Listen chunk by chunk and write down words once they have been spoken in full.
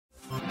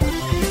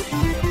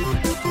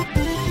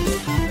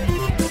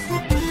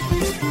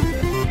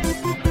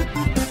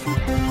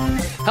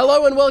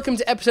Hello and welcome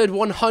to episode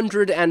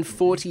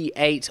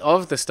 148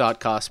 of the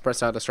Startcast, Press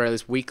Start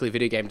Australia's weekly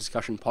video game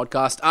discussion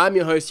podcast. I'm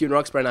your host, Ewan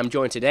Roxburgh, and I'm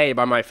joined today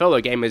by my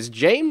fellow gamers,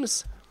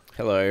 James.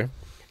 Hello.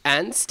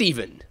 And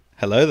Stephen.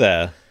 Hello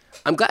there.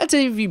 I'm glad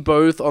to have you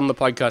both on the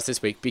podcast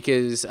this week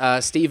because,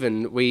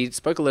 Stephen, we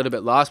spoke a little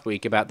bit last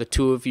week about the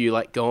two of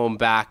you going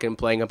back and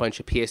playing a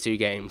bunch of PS2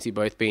 games. You've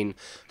both been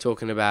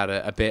talking about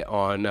it a bit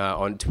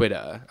on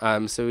Twitter.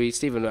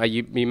 Stephen,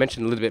 you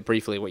mentioned a little bit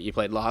briefly what you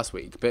played last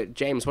week, but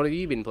James, what have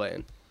you been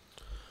playing?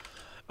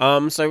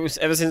 So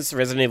ever since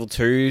Resident Evil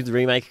 2, the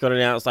remake got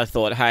announced, I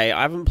thought, hey,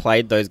 I haven't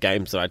played those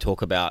games that I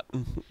talk about,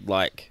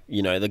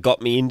 that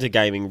got me into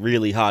gaming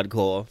really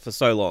hardcore for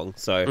so long.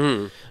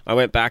 So I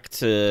went back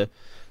to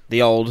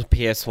the old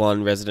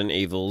PS1 Resident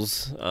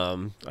Evils.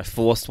 I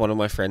forced one of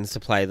my friends to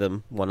play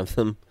one of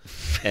them.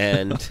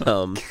 And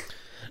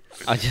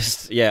I've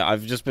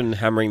just been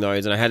hammering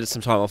those, and I had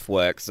some time off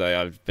work,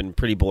 so I've been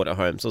pretty bored at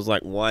home. So I was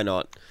like, why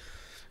not?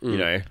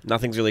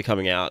 Nothing's really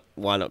coming out.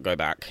 Why not go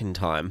back in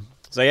time?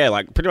 So yeah,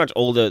 pretty much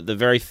all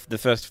the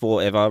first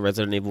four ever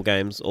Resident Evil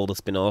games, all the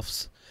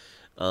spin-offs.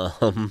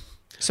 So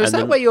is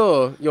that where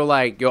your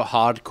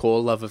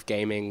hardcore love of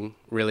gaming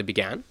really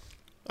began?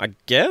 I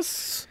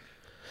guess.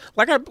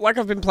 I've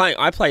been playing.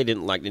 I played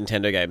in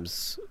Nintendo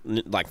games,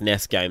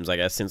 NES games, I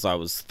guess, since I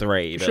was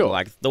 3. But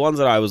sure. The ones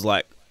that I was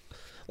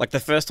the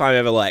first time I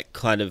ever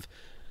kind of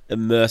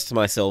immersed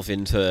myself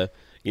into,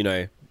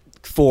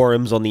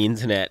 forums on the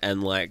internet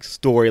and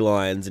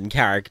storylines and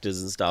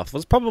characters and stuff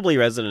was probably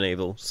Resident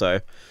Evil.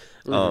 So,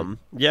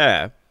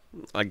 yeah,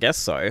 I guess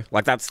so.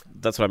 That's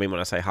what I mean when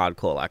I say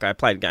hardcore. I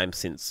played games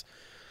since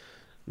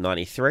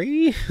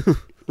 '93.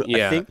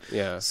 Yeah, I think.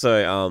 yeah.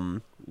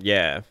 So,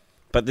 yeah.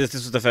 But this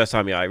was the first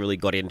time I really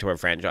got into a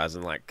franchise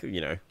and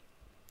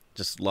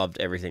just loved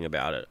everything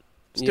about it.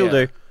 Still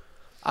do.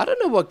 I don't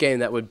know what game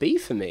that would be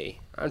for me.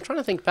 I'm trying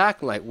to think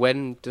back.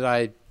 When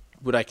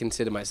would I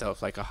consider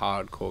myself a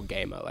hardcore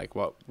gamer?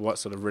 What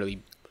sort of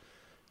really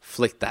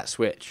flicked that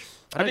switch?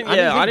 I didn't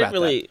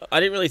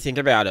really think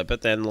about it.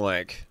 But then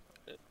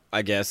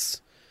I guess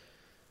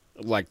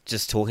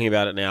just talking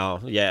about it now,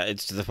 yeah,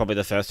 it's probably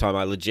the first time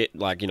I legit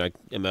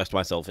immersed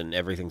myself in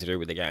everything to do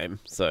with the game.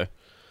 So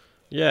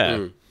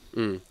yeah.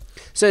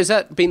 So has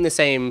that been the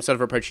same sort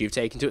of approach you've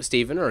taken to it,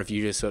 Stephen, or have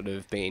you just sort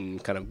of been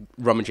kind of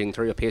rummaging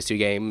through your PS2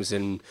 games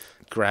and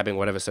grabbing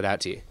whatever stood out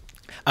to you?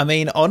 I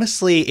mean,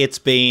 honestly, it's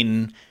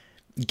been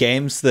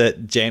games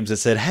that James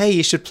has said, hey,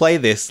 you should play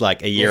this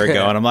a year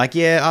ago. And I'm like,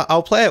 yeah,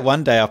 I'll play it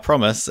one day, I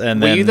promise.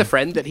 And Were then... you the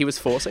friend that he was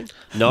forcing?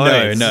 No.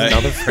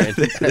 Another friend.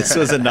 This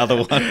was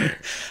another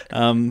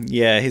one.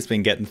 He's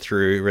been getting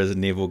through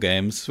Resident Evil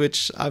games,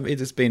 which it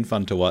has been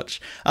fun to watch.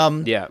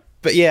 Yeah.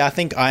 But yeah, I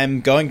think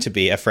I'm going to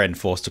be a friend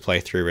forced to play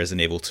through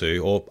Resident Evil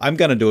 2, or I'm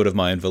going to do it of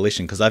my own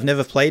volition, because I've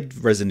never played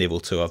Resident Evil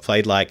 2. I've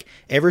played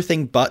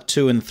everything but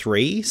 2 and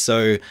 3,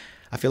 so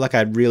I feel like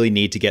I really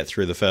need to get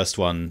through the first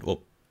one, or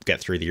get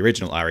through the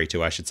original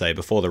RE2, I should say,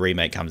 before the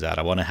remake comes out.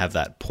 I want to have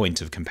that point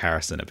of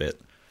comparison a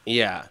bit.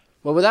 Yeah.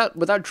 Well,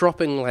 without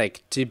dropping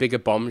too big a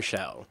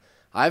bombshell,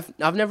 I've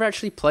never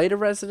actually played a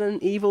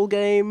Resident Evil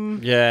game.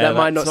 Yeah, that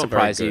might not that's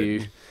surprise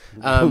you.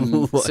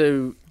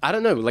 So I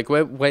don't know.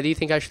 Where do you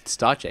think I should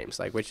start, James?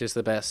 Which is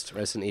the best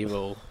Resident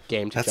Evil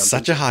game to jump into? That's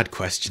such a hard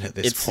question at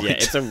this point. Yeah,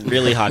 it's a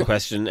really hard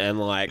question,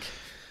 and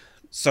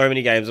so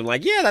many games I'm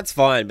yeah, that's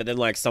fine, but then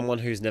someone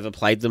who's never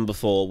played them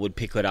before would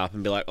pick it up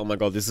and be like, oh my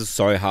god, this is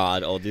so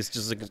hard, or this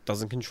just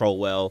doesn't control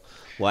well.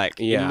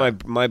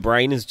 My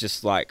brain is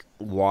just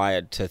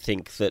wired to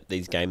think that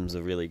these games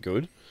are really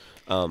good.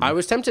 I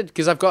was tempted,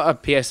 because I've got a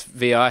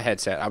PSVR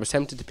headset, I was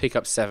tempted to pick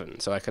up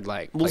 7 so I could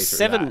play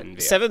through that in VR.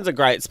 7's a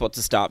great spot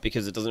to start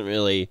because it doesn't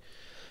really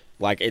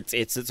it's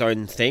its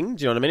own thing.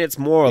 Do you know what I mean? It's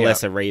more or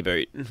less a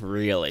reboot,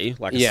 really,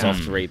 a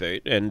soft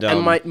reboot. And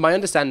my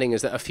understanding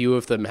is that a few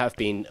of them have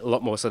been a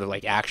lot more sort of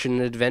action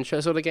and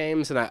adventure sort of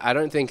games, and I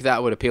don't think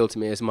that would appeal to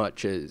me as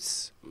much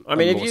as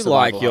if you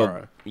like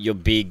horror. your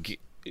big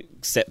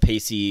set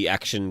PC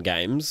action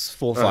games,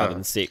 4, 5,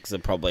 and 6 are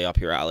probably up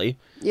your alley.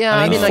 Yeah,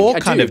 I mean 4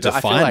 kind of but I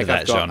feel defined that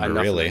I've got genre,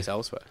 enough really. of those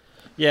elsewhere.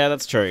 Yeah,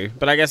 that's true.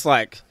 But I guess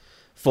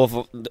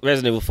for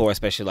Resident Evil 4,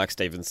 especially like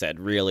Stephen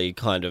said, really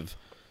kind of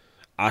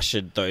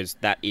ushered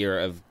that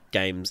era of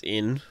games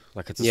in.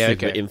 It's a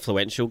super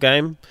influential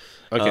game.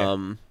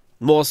 Okay.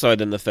 More so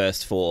than the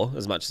first 4,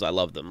 as much as I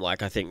love them. I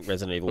think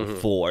Resident Evil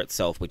 4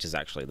 itself, which is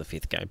actually the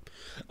 5th game,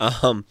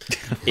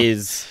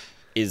 is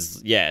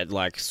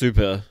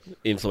super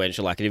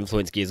influential. It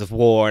influenced Gears of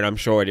War, and I'm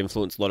sure it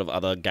influenced a lot of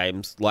other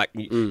games.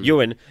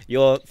 Ewan,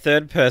 your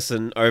third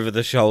person over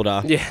the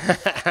shoulder. Yeah.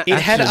 It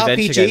had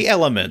RPG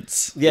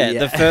elements. Yeah,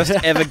 the first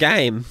ever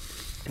game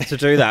to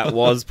do that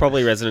was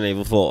probably Resident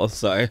Evil 4.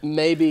 So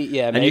maybe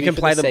you can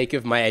play for the them, sake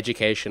of my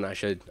education, I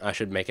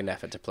should make an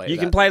effort to play. You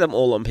can play them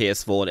all on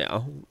PS4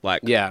 now.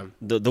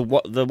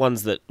 The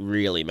ones that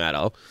really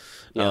matter.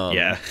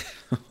 Yeah.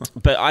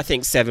 But I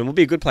think 7 would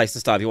be a good place to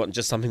start if you want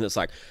just something that's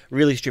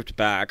really stripped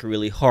back,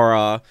 really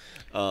horror.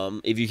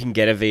 If you can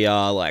get a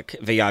VR,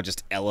 VR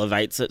just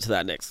elevates it to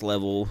that next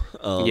level.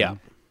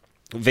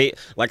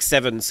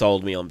 7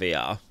 sold me on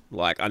VR.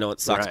 Like, I know it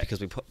sucks Right.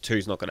 because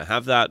two's not going to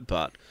have that,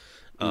 but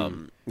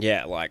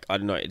yeah, like, I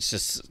don't know, it's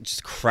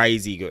just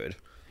crazy good.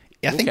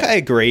 Yeah, I think Okay. I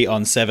agree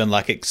on 7.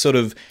 Like, it sort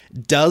of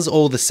does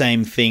all the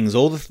same things,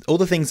 all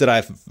the things that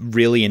I've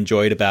really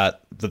enjoyed about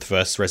the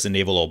first Resident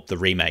Evil, or the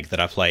remake that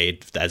I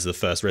played as the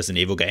first Resident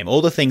Evil game.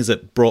 All the things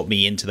that brought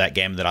me into that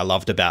game that I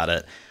loved about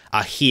it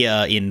are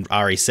here in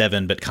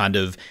RE7, but kind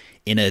of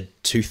in a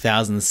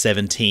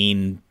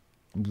 2017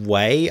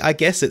 way. I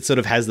guess it sort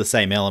of has the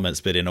same elements,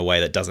 but in a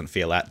way that doesn't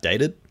feel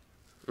outdated.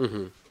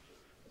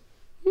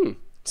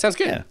 Sounds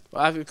good. Yeah.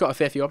 Well, I've got a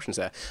fair few options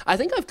there. I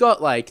think I've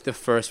got like the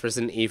first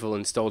Resident Evil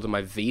installed on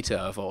my Vita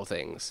of all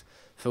things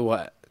for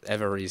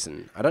whatever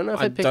reason. I don't know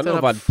if I I picked don't that know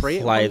up if I'd free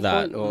at play one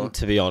that, point, or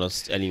to be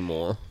honest,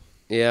 anymore.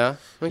 yeah.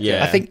 Okay.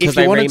 Yeah, I think if 'cause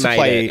you they wanted to remade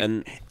play- it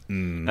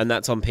and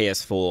that's on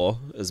PS4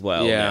 as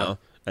well Yeah. now,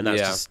 and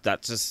that's Yeah.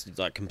 just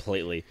like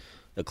completely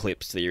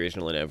eclipsed the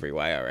original in every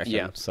way, I reckon.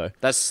 Yeah. So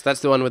That's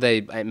the one where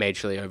they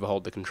majorly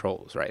overhauled the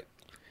controls, right?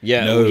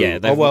 yeah, No. yeah.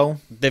 Oh,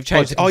 well. they've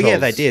changed. Oh, the yeah,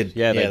 controls. they did.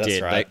 Yeah, they Yeah, that's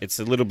did. right. It's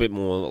a little bit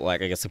more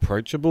like, I guess,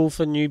 approachable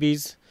for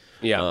newbies.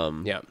 Yeah.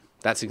 Yeah.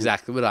 That's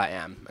exactly what I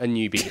am, a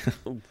newbie.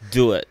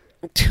 Do it.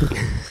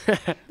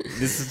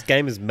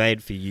 Game is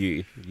made for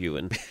you,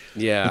 Ewan.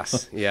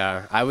 Yes.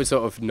 Yeah. I would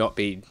sort of not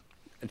be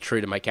true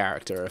to my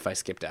character if I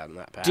skipped out on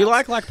that path. Do you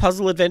like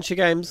puzzle adventure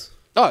games?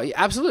 Oh, yeah,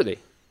 absolutely.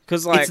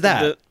 Because like It's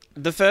that.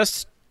 the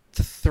first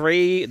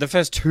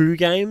two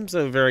games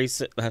are very.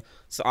 So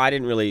I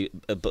didn't really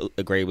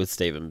agree with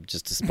Stephen,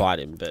 just to spite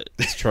him, but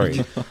it's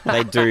true.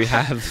 They do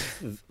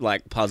have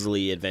like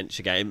puzzly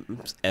adventure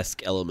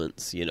game-esque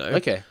elements, you know.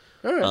 Okay.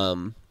 All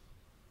right.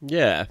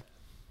 Yeah.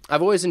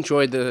 I've always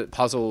enjoyed the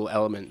puzzle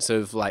elements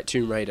of like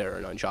Tomb Raider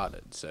and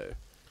Uncharted. So,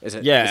 is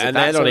it? Yeah, is it and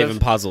that they're not sort even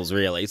of- puzzles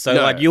really. So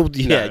No, like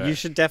no. you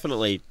should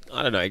definitely,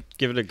 I don't know,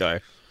 give it a go.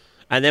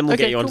 And then we'll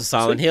Okay, get you onto cool,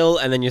 Silent sweet. Hill,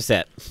 and then you're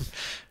set.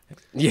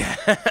 Yeah,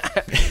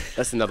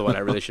 that's another one I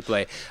really should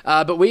play.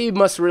 But we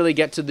must really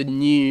get to the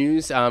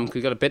news.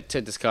 We've got a bit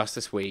to discuss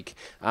this week.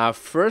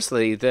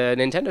 Firstly, the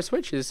Nintendo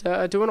Switch is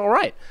doing all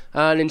right.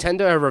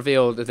 Nintendo have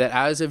revealed that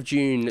as of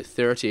June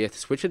 30th,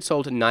 Switch had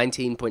sold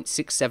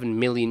 19.67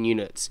 million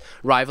units,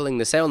 rivaling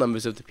the sale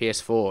numbers of the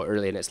PS4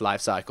 early in its life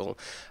cycle.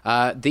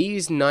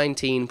 These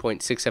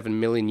 19.67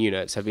 million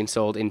units have been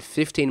sold in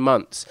 15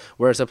 months,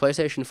 whereas the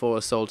PlayStation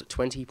 4 sold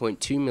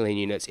 20.2 million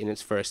units in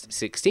its first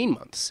 16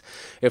 months.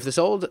 If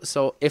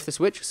the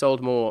Switch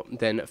sold more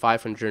than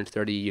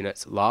 530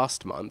 units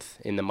last month,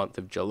 in the month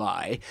of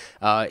July,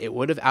 it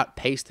would have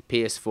outpaced the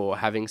PS4,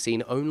 having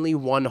seen only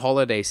one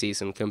holiday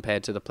season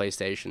compared to the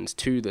PlayStation's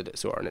 2 that it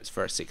saw in its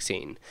first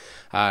 16.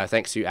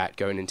 Thanks to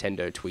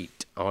 @GoNintendo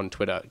tweet on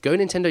Twitter. Go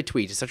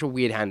Tweet is such a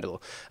weird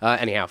handle.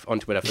 Anyhow, on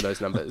Twitter for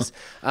those numbers.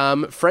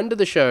 Friend of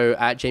the show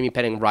 @Jamie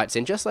Penning writes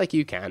in, just like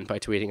you can, by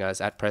tweeting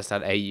us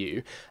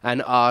 @press.au,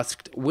 and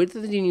asked, with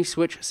the new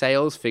Switch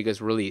sales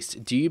figures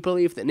released, do you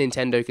believe that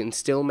Nintendo can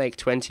still make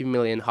 20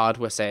 million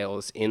hardware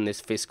sales in this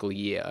fiscal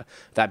year,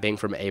 that being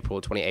from April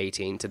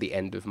 2018 to the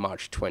end of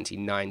March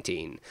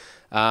 2019?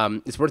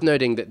 It's worth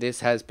noting that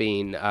this has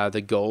been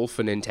the goal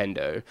for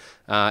Nintendo.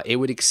 It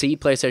would exceed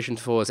PlayStation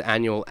 4's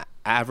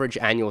average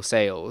annual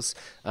sales,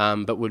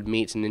 but would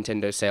meet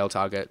Nintendo sale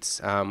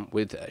targets,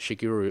 with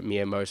Shigeru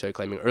Miyamoto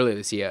claiming earlier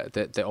this year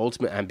that the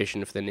ultimate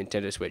ambition for the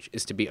Nintendo Switch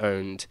is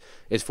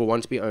for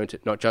one to be owned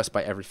not just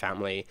by every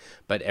family,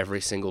 but every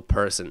single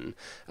person.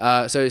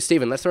 So,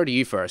 Stephen, let's throw to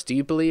you first. Do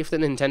you believe that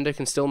Nintendo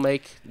can still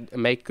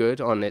make good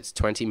on its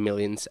 20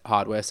 million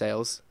hardware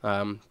sales?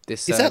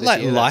 Is that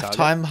like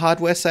lifetime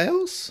hardware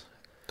sales?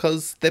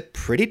 Because they're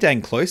pretty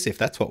dang close if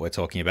that's what we're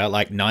talking about.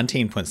 Like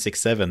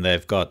 19.67,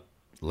 they've got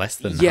less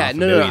than half a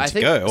million I to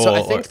think, go. So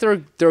I think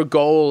their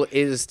goal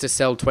is to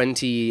sell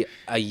 20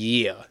 a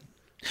year.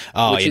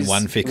 Which is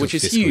fiscal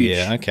huge.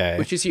 year. Okay.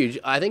 Which is huge.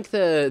 I think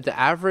the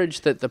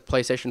average that the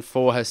PlayStation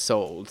 4 has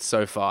sold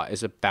so far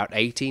is about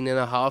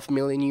 18.5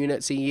 million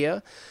units a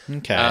year.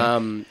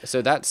 Okay.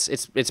 So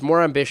it's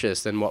more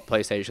ambitious than what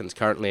PlayStation's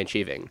currently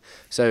achieving.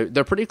 So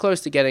they're pretty close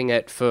to getting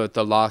it for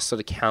the last sort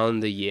of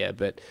calendar year.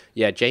 But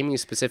yeah, Jamie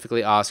is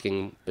specifically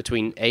asking,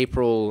 between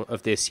April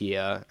of this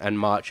year and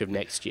March of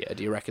next year,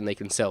 do you reckon they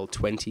can sell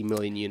 20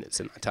 million units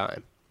in that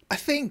time? I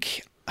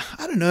think,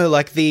 I don't know,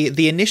 like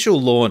the initial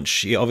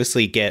launch, you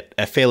obviously get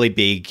a fairly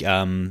big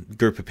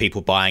group of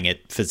people buying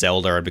it for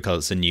Zelda and because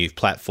it's a new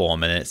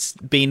platform, and it's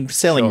been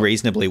selling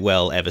reasonably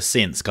well ever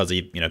since because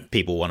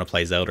people want to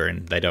play Zelda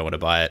and they don't want to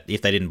buy it.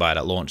 If they didn't buy it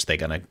at launch, they're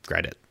going to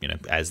grade it,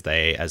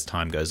 as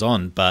time goes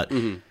on. But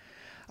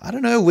I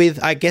don't know,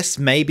 I guess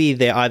maybe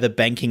they're either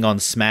banking on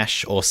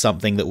Smash or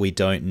something that we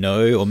don't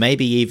know, or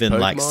maybe even Pokemon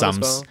like some.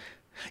 as well?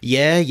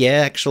 Yeah,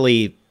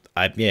 actually.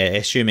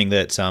 Assuming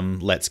that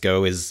Let's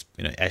Go is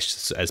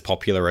as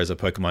popular as a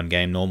Pokemon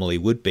game normally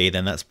would be,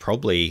 then that's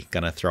probably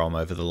going to throw them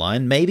over the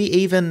line. Maybe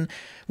even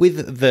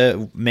with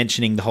the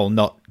mentioning the whole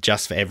not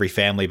just for every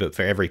family but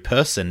for every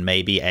person,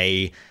 maybe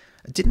I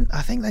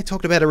think they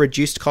talked about a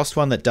reduced cost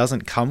one that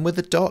doesn't come with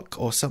a dock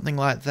or something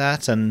like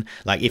that. And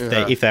like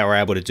if they were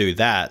able to do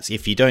that,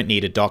 if you don't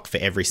need a dock for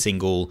every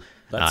single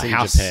That's in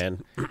house.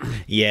 Japan.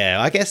 Yeah,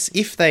 I guess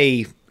if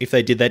they if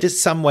they did that,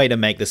 just some way to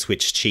make the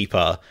Switch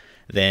cheaper,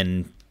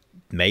 then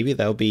maybe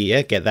they'll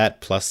be, get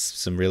that plus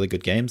some really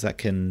good games that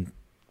can,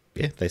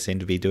 they seem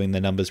to be doing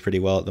the numbers pretty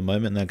well at the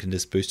moment. And they can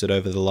just boost it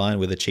over the line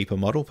with a cheaper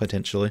model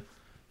potentially.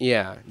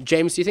 Yeah.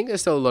 James, do you think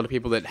there's still a lot of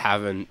people that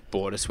haven't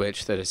bought a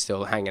Switch that are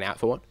still hanging out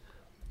for one?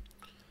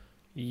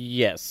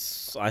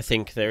 Yes, I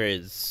think there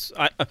is.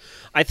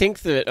 I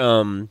think that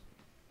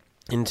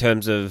in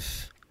terms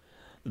of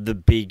the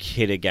big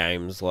hitter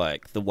games,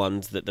 like the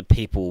ones that the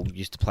people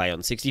used to play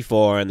on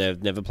 64 and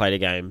they've never played a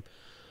game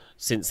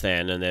since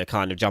then, and they're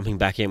kind of jumping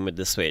back in with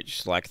the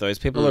Switch, like those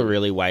people are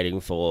really waiting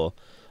for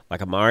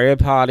like a Mario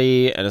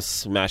Party and a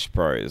Smash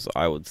Bros,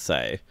 I would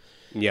say.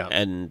 Yeah.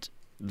 And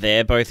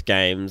they're both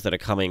games that are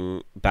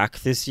coming back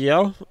this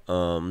year.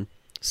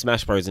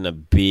 Smash Bros in a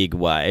big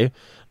way.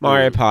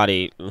 Mario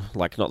Party,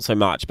 like, not so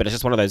much, but it's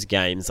just one of those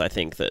games, I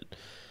think, that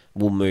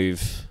will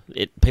move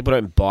it. People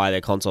don't buy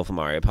their console for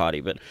Mario Party,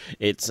 but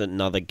it's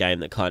another game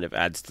that kind of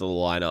adds to the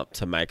lineup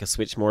to make a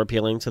Switch more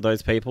appealing to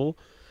those people.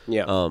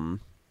 Yeah.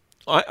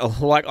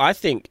 I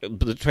think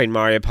between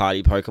Mario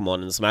Party,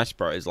 Pokemon, and Smash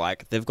Bros,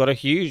 like, they've got a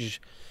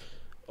huge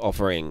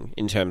offering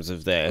in terms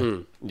of their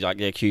like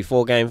their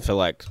Q4 game for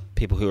like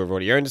people who have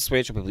already owned a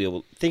Switch or people who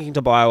are thinking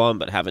to buy one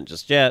but haven't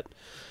just yet.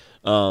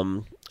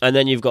 And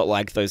then you've got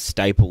like those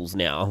staples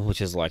now,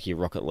 which is like your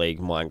Rocket League,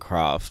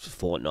 Minecraft,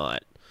 Fortnite.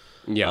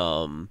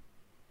 Yeah.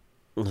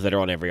 That are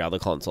on every other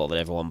console that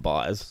everyone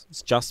buys.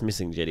 It's just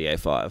missing GTA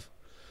 5.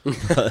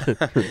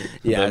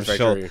 Yeah, that's very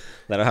true.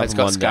 That'll happen It's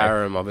got one day.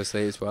 Skyrim,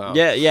 obviously, as well.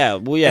 Yeah.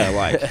 Well, yeah,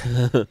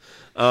 like...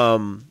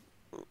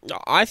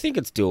 I think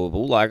it's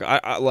doable. Like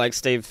I like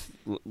Steve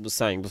was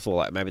saying before,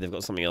 like maybe they've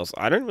got something else.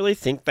 I don't really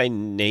think they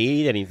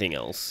need anything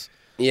else.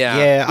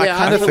 Yeah. I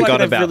kind of feel like forgot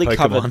they've about really Pokemon.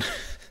 covered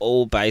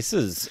all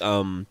bases.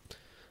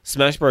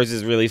 Smash Bros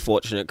is really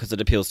fortunate because it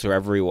appeals to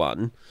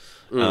everyone.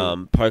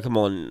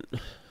 Pokemon,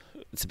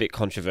 it's a bit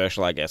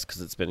controversial, I guess,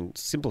 because it's been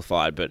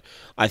simplified, but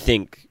I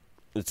think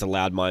it's a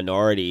loud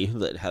minority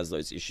that has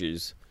those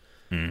issues.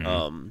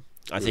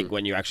 I think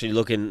when you actually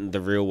look in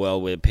the real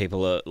world where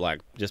people are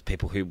like just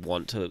people who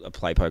want to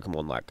play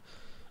Pokemon, like,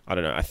 I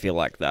don't know, I feel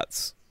like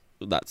that's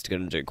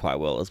going to do quite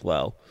well as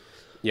well.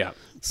 Yeah.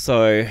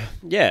 So,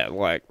 yeah,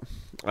 like,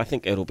 I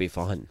think it'll be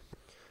fine.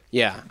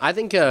 Yeah, I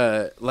think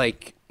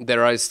like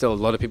there are still a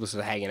lot of people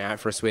sort of hanging out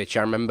for a Switch.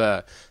 I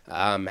remember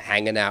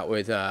hanging out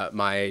with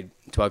my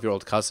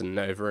 12-year-old cousin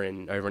over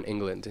in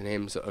England, and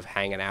him sort of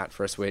hanging out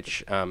for a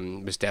Switch.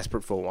 Was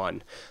desperate for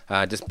one,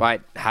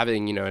 despite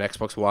having an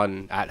Xbox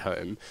One at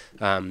home.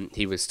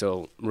 He was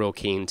still real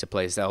keen to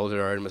play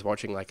Zelda, and was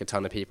watching like a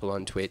ton of people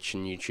on Twitch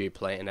and YouTube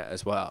playing it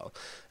as well.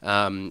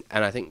 And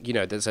I think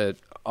there's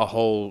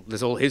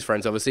there's all his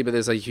friends obviously, but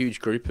there's a huge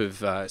group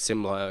of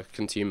similar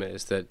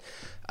consumers that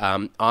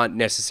aren't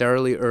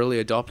necessarily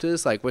early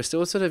adopters. Like, we're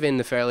still sort of in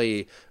the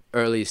fairly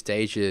early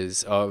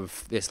stages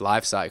of this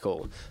life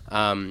cycle.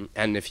 And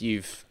if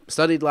you've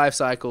studied life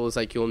cycles,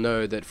 like, you'll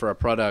know that for a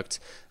product,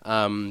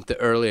 the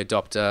early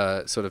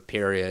adopter sort of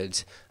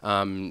period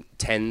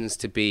tends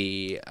to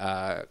be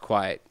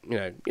quite,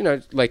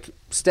 like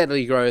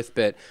steadily growth,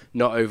 but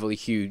not overly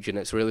huge. And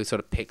it's really sort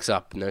of picks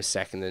up in those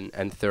second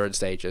and third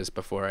stages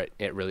before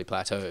it really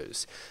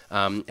plateaus.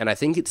 And I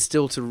think it's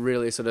still to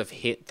really sort of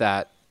hit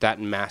that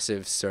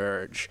massive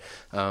surge.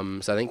 So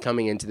I think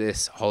coming into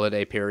this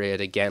holiday period,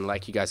 again,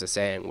 like you guys are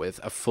saying, with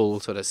a full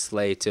sort of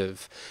slate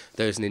of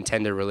those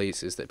Nintendo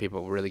releases that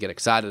people really get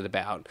excited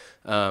about,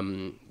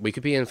 we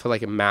could be in for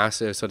like a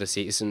massive sort of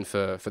season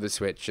for the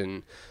Switch,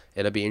 and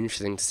it'll be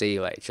interesting to see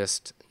like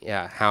just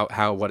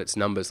how what its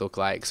numbers look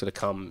like sort of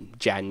come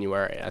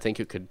January. I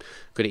think it could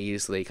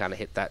easily kind of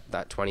hit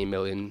that 20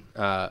 million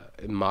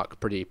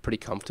mark pretty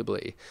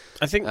comfortably.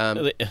 I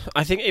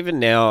think even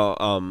now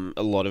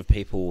a lot of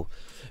people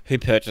who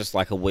purchase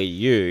like a Wii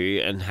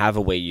U and have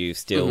a Wii U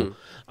still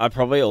are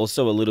probably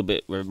also a little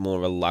bit more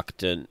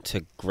reluctant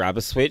to grab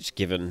a Switch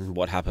given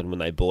what happened when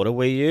they bought a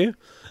Wii U.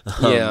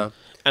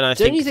 And I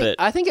think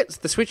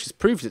the Switch has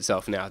proved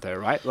itself now, though,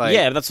 right? Like,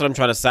 yeah, that's what I'm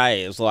trying to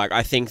say. It's like,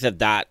 I think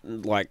that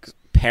like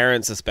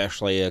parents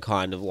especially are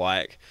kind of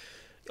like,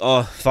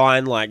 oh,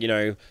 fine, like,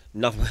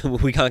 nothing,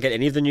 we can't get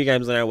any of the new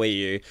games on our Wii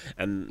U,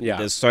 and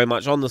there's so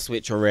much on the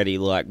Switch already,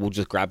 like, we'll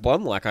just grab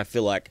one. Like, I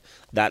feel like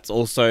that's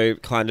also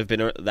kind of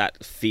been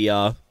that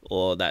fear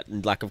or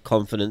that lack of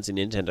confidence in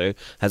Nintendo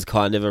has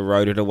kind of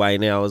eroded away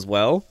now as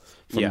well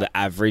from the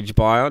average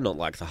buyer, not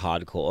like the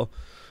hardcore.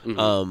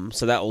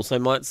 So that also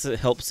might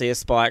help see a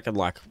spike, and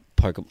like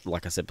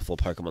I said before,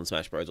 Pokemon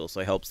Smash Bros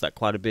also helps that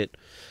quite a bit.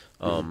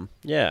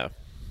 Yeah.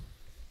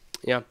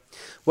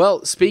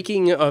 Well,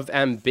 speaking of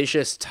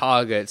ambitious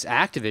targets,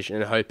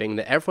 Activision are hoping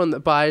that everyone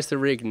that buys the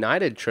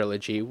Reignited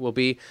trilogy will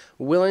be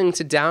willing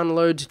to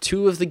download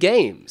 2 of the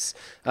games.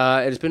 It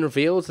has been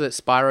revealed that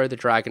Spyro the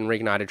Dragon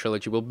Reignited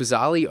trilogy will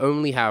bizarrely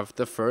only have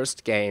the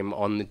first game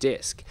on the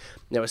disc.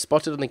 It was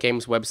spotted on the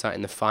game's website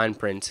in the fine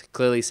print,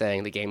 clearly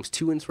saying the games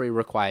 2 and 3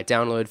 require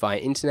download via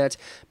internet,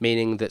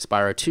 meaning that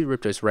Spyro 2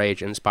 Ripto's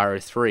Rage and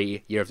Spyro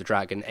 3 Year of the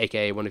Dragon,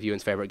 aka one of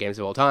Ewan's favourite games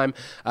of all time,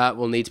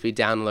 will need to be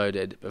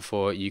downloaded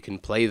before you can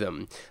play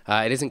them.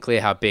 It isn't clear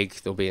how big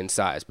they'll be in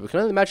size, but we can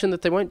only imagine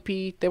that they won't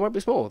be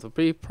small. They'll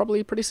be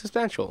probably pretty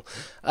substantial.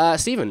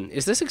 Stephen,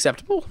 is this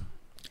acceptable?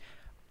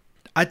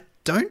 I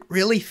don't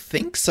really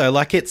think so.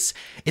 Like, it's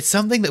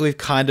something that we've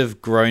kind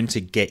of grown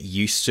to get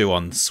used to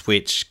on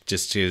Switch,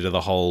 just due to the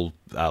whole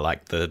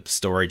like the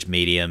storage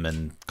medium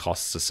and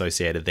costs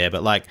associated there.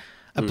 But like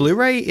a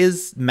Blu-ray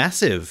is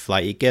massive.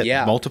 Like, you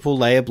get multiple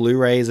layer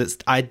Blu-rays.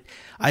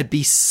 I'd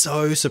be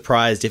so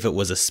surprised if it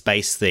was a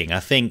space thing. I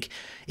think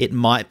it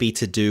might be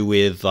to do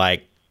with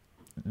like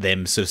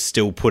them sort of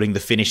still putting the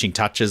finishing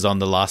touches on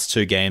the last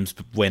 2 games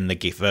when the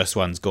first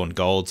one's gone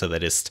gold, so they're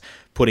just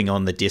putting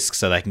on the disc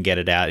so they can get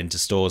it out into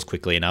stores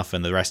quickly enough,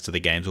 and the rest of the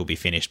games will be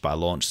finished by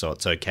launch, so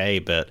it's okay.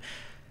 But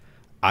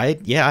I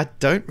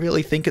don't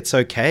really think it's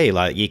okay.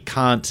 Like, you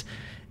can't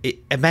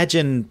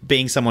imagine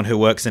being someone who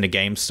works in a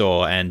game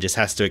store and just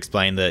has to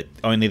explain that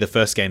only the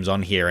first game's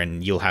on here,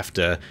 and you'll have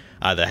to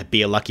either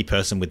be a lucky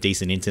person with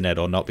decent internet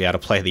or not be able to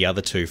play the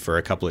other 2 for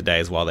a couple of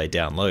days while they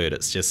download.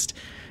 It's just,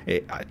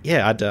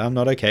 I'm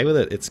not okay with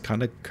it. It's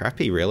kind of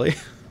crappy, really.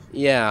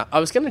 Yeah, I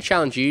was going to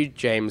challenge you,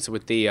 James,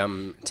 with the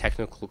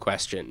technical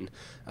question,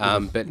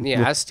 but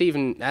yeah, as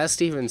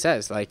Stephen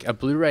says, like a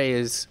Blu-ray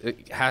has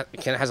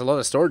a lot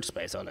of storage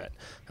space on it.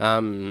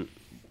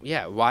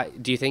 Why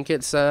do you think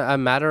it's a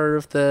matter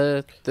of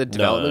the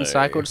development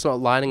cycle just not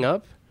lining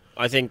up?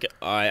 I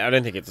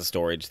don't think it's a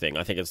storage thing.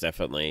 I think it's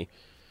definitely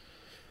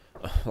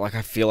like,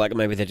 I feel like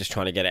maybe they're just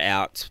trying to get it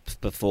out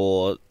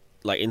before,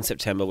 like, in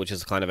September, which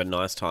is kind of a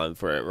nice time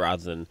for it,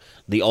 rather than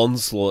the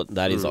onslaught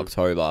that is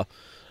October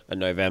and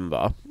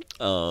November.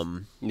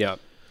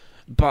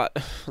 But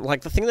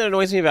like, the thing that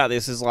annoys me about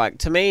this is, like,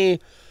 to me,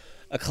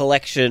 a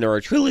collection or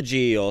a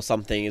trilogy or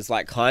something is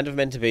like kind of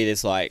meant to be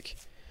this like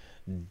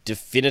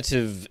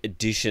definitive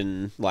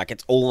edition. Like,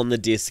 it's all on the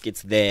disc,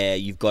 it's there,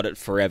 you've got it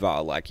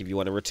forever. Like, if you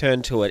want to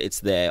return to it, it's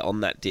there on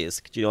that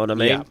disc. Do you know what I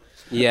mean?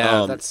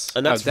 Yeah, that's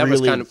that really...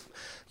 was kind of...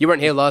 You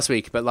weren't here last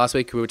week, but last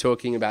week we were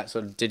talking about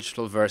sort of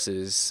digital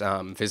versus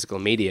physical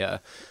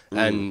media,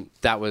 and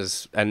that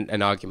was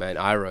an argument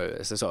I wrote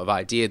as a sort of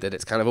idea that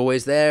it's kind of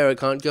always there, it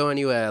can't go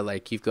anywhere,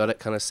 like you've got it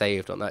kind of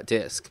saved on that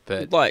disc.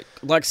 But like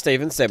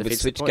Steven said with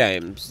Switch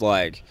games,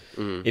 like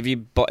if you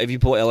bought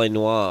LA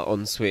Noire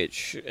on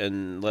Switch,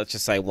 and let's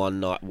just say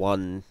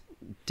one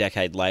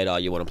decade later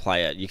you want to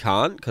play it, you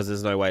can't, because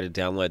there's no way to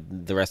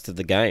download the rest of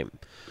the game.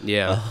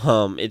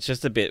 It's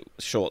just a bit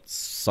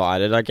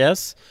short-sighted, I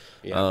guess.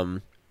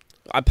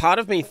 Part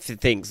of me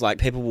thinks, like,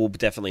 people will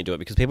definitely do it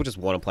because people just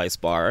want to play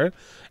Spyro,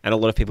 and a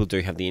lot of people do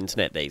have the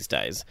internet these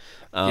days.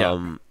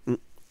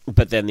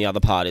 But then the other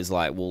part is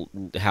like, well,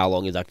 how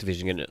long is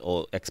Activision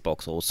or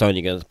Xbox or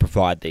Sony going to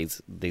provide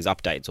these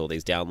updates or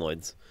these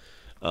downloads?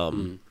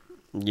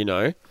 You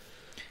know?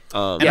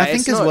 And I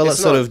think as well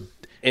it's sort of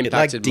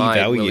impacted like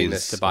my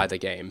willingness to buy the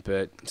game,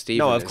 but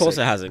Steven... No, of course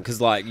it hasn't, because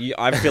like,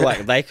 I feel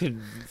like they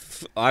could...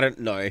 I don't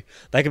know.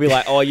 They could be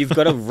like, oh, you've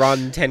got to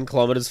run 10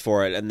 kilometers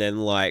for it, and then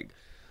like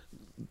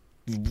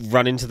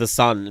run into the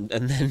sun,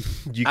 and then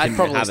you can I'd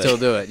probably still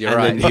do it. You're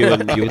right. And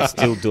then you would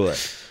still do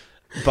it.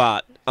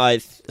 But I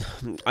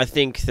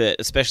think that,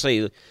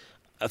 especially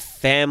a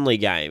family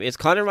game, it's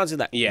kind of reminds me of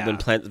that when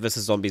Plants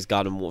vs. Zombies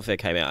Garden Warfare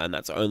came out, and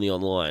that's only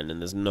online,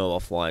 and there's no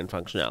offline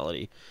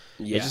functionality.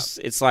 Yeah.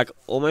 It's like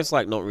almost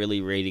like not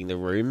really reading the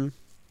room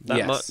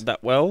that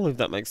well, if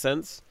that makes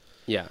sense.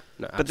 Yeah,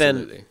 no, absolutely. But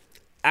then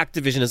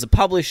Activision as a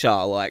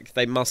publisher, like,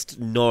 they must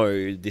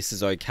know this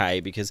is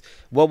okay, because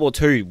World War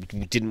II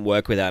didn't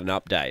work without an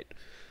update.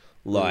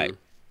 Like,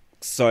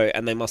 so,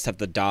 and they must have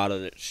the data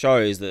that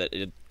shows that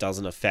it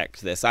doesn't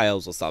affect their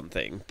sales or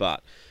something.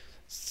 But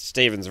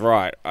Steven's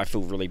right. I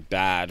feel really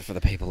bad for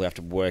the people who have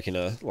to work in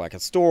a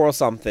store or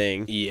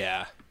something.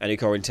 Yeah. And who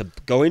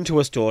go into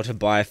a store to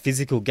buy a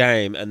physical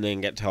game and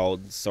then get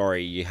told,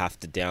 sorry, you have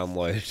to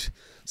download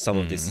some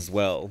of this as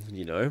well,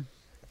 you know?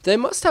 They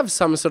must have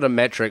some sort of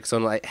metrics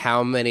on like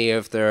how many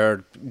of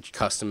their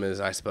customers,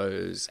 I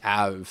suppose,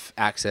 have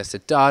access to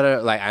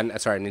data,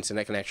 an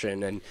internet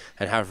connection, and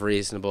have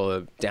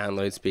reasonable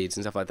download speeds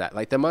and stuff like that.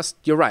 Like, they must.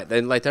 You're right.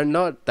 They're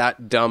not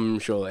that dumb,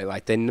 surely.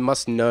 Like, they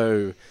must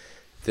know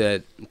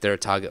that their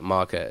target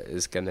market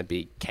is going to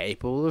be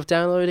capable of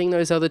downloading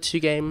those other 2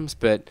 games,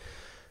 but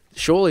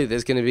surely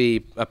there's going to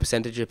be a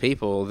percentage of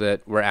people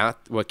that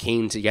were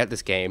keen to get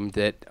this game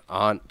that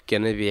aren't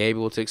going to be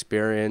able to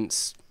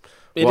experience.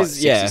 It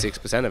is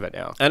 66% of it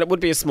now, and it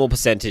would be a small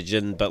percentage,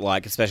 but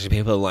like, especially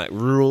people in like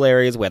rural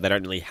areas where they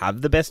don't really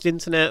have the best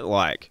internet.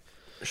 Like,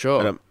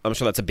 sure, and I'm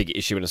sure that's a big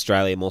issue in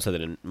Australia more so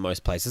than in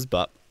most places.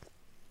 But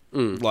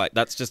like,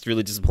 that's just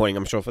really disappointing,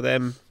 I'm sure, for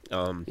them.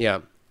 Yeah.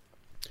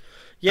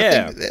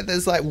 I think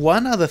there's like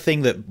one other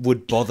thing that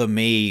would bother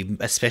me,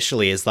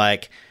 especially, is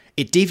like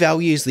it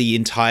devalues the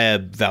entire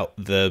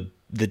the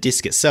the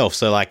disc itself.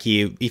 So like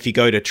if you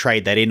go to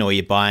trade that in or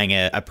you're buying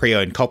a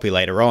pre-owned copy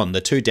later on,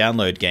 the 2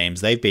 download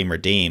games, they've been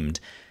redeemed.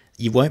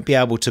 You won't be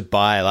able to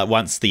buy, like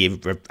once the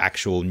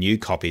actual new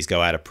copies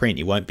go out of print,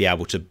 you won't be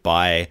able to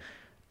buy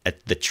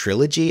the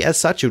trilogy as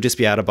such. You'll just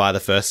be able to buy the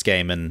first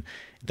game, and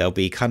they'll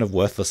be kind of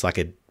worthless like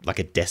a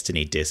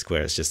Destiny disc,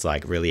 where it's just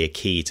like really a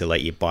key to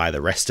let you buy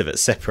the rest of it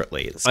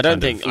separately. I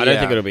don't think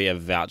it'll be a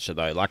voucher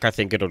though. Like I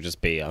think it'll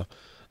just be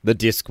the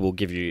disc will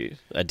give you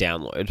a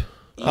download.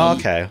 Oh,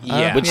 okay.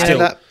 Yeah. Which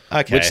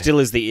still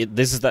is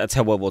that's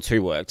how World War II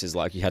worked. Is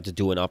like you had to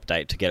do an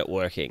update to get it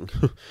working.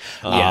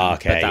 Yeah.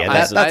 Okay. But Yeah.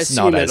 was- I That's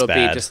assume not as it'll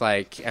bad. be just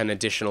like an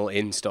additional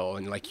install,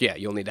 and like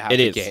you'll need to have It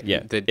the is, game,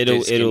 yeah. the It'll-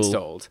 disc it'll-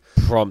 installed.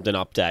 prompt an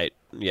update.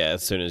 Yeah,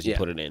 as soon as you Yeah.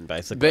 put it in,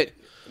 basically.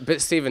 But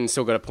Steven's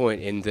still got a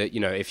point in that,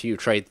 if you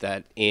trade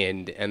that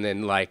in and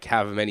then like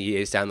however many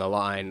years down the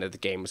line the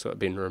game's sort of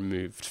been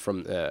removed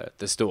from the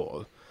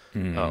store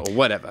or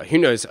whatever, who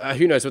knows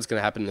what's going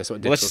to happen in this sort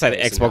of Let's just say the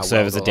digital Xbox space and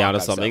how well servers are they'll down or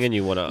archive something, stuff. and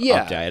you want to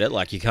Yeah. update it.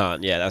 Like you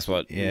can't. Yeah, that's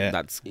what. Yeah.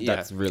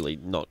 That's really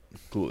not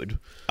good.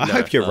 I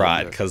hope you're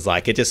right, because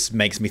like it just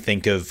makes me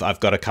think of,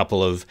 I've got a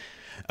couple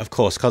of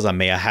course, because I'm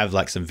me, I have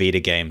like some Vita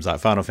games like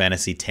Final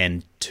Fantasy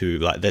 10 to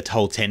like the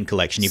whole 10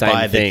 collection. You Same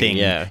buy the thing, thing,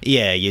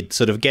 yeah. You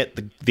sort of get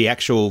the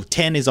actual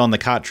 10 is on the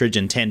cartridge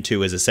and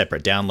 10.2 is a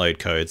separate download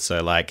code.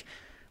 So like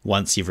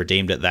once you've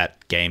redeemed it,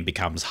 that game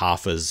becomes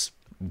half as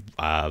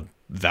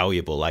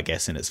valuable, I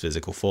guess, in its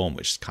physical form,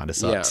 which kind of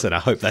sucks. Yeah. And I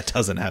hope that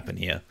doesn't happen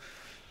here.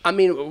 I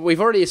mean,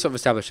 we've already sort of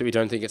established that we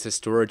don't think it's a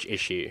storage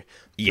issue.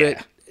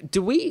 Yeah. But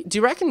do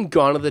you reckon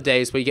gone are the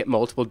days where you get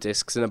multiple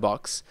discs in a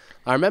box?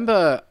 I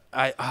remember,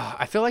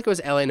 I feel like it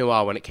was LA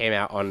Noire when it came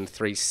out on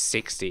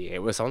 360.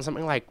 It was on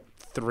something like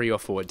 3 or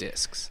 4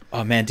 discs.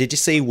 Oh man, did you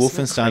see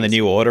Wolfenstein: The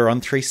New Order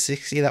on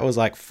 360? That was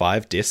like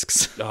 5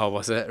 discs. Oh,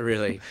 was it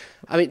really?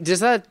 I mean,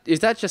 is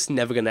that just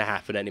never going to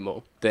happen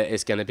anymore? That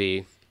it's going to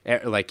be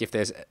like if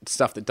there's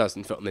stuff that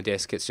doesn't fit on the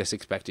disc, it's just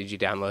expected you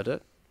download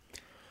it.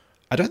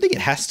 I don't think it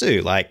has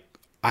to. Like,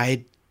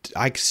 I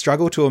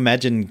struggle to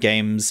imagine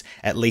games,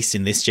 at least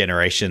in this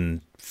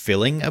generation,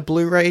 filling a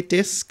Blu-ray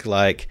disc.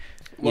 Like,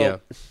 Yeah.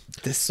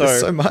 there's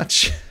so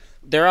much.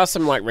 There are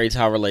some like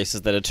retail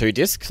releases that are 2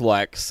 discs,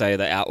 like say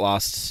the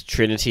Outlast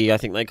Trinity, I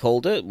think they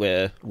called it,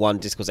 where one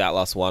disc was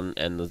Outlast 1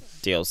 and the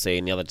DLC,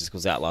 and the other disc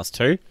was Outlast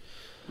 2.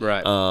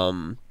 Right.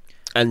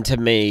 And to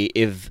me,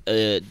 if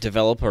a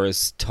developer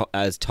is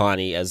as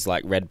tiny as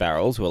like Red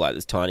Barrels, who are like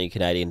this tiny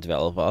Canadian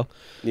developer,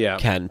 Yeah.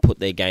 can put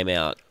their game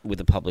out with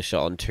a publisher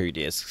on 2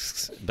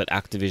 discs, but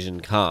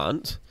Activision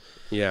can't.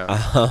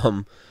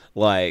 Yeah.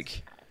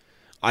 Like,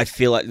 I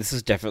feel like this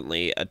is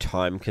definitely a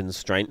time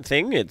constraint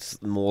thing.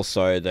 It's more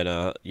so than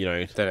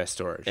Then a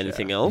storage.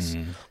 anything yeah. else.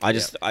 I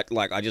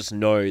just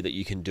know that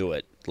you can do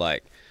it.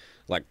 Like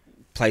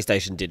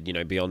PlayStation did,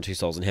 Beyond Two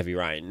Souls and Heavy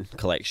Rain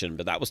collection,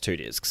 but that was 2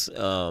 discs.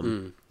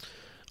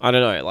 I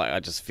don't know. Like,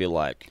 I just feel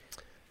like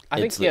I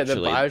think it's the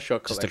literally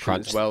BioShock just a collection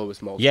crunch. as well was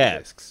multiple Yeah.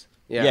 discs.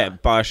 yeah,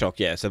 BioShock.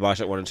 Yeah, so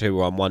BioShock 1 and 2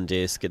 were on 1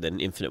 disc, and then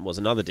Infinite was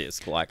another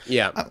disc. Like,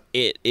 Yeah.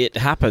 it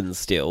happens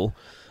still.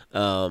 But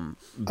I'm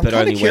only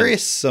kind of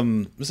curious.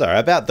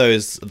 About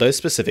those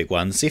specific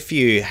ones. If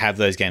you have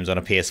those games on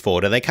a PS4,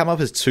 do they come up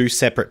as 2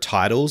 separate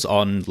titles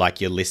on like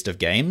your list of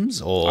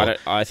games? Or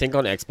I think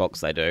on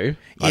Xbox they do.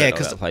 Yeah, I don't know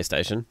 'cause about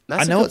PlayStation.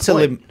 That's I know a it's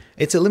good point.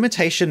 it's a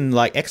limitation.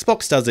 Like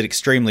Xbox does it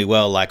extremely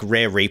well. Like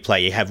Rare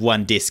Replay, you have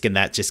 1 disc and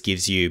that just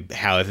gives you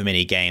however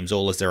many games,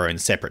 all as their own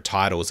separate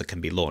titles that can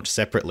be launched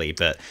separately.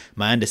 But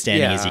my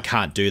understanding is Yeah. you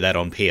can't do that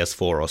on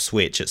PS4 or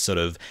Switch. It's sort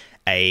of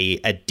a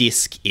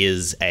disc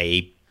is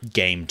a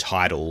game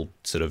title,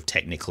 sort of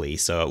technically.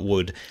 So it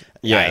would.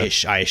 Yeah.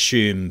 I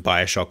assume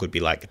BioShock would be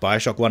like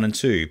BioShock 1 and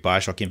 2.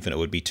 BioShock Infinite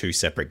would be 2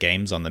 separate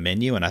games on the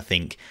menu, and I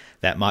think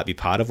that might be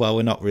part of why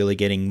we're not really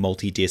getting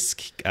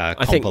multi-disc I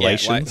think,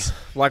 compilations.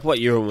 like what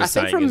Ewan was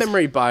I think saying. from is-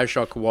 memory,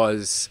 BioShock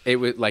was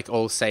like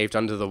all saved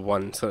under the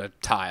one sort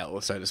of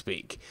tile, so to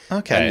speak.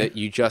 Okay. And that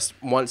you just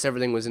once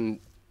everything was in.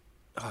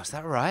 Oh, is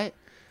that right?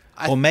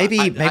 Or maybe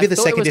the thought it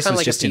second was disc kinda was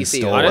like a just PC.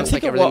 installed. I don't Once,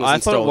 think like, it everything was. I thought it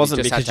installed, wasn't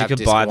you just because had you to could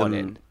have buy disc one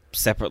them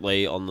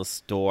separately on the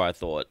store. I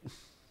thought.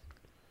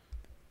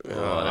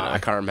 I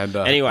can't remember.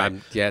 Anyway,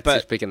 it's but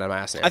just speaking of my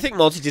ass now. I think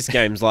multi-disc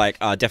games like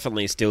are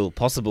definitely still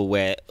possible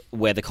where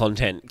the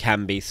content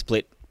can be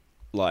split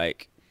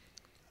like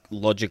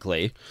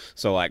logically.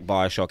 So like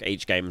BioShock,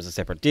 each game is a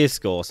separate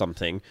disc or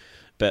something.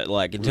 But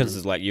like in terms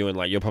of like you and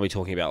like you're probably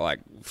talking about like,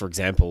 for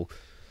example,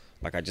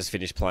 like I just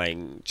finished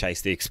playing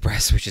Chase the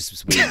Express, which is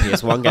this weird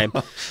PS1 game.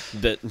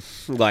 But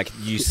like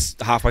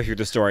halfway through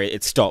the story,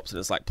 it stops and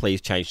it's like,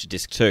 please change to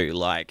disc 2.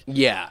 Like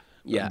yeah.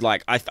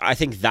 like I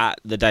think that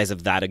the days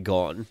of that are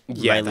gone.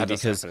 Yeah, mainly that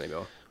doesn't because happen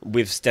anymore.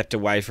 we've stepped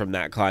away from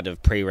that kind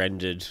of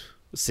pre-rendered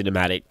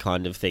cinematic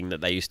kind of thing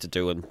that they used to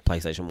do in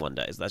PlayStation 1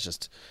 days. That's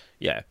just,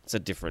 it's a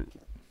different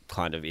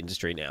kind of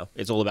industry now.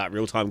 It's all about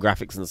real-time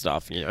graphics and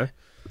stuff, And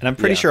I'm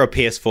pretty Yeah. sure a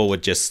PS4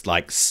 would just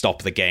like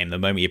stop the game the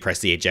moment you press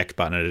the eject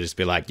button. It'd just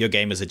be like, your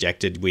game is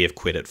ejected. We have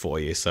quit it for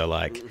you. So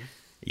like,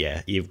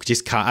 yeah, you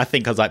just can't. I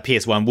think because like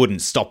PS1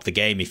 wouldn't stop the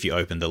game if you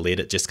opened the lid.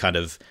 It just kind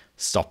of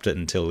stopped it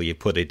until you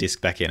put a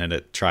disc back in and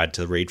it tried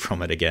to read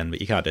from it again.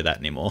 But you can't do that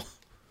anymore.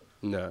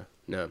 No.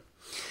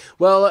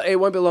 Well, it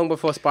won't be long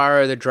before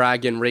Spyro the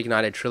Dragon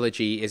Reignited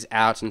Trilogy is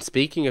out. And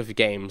speaking of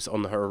games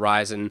on the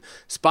horizon,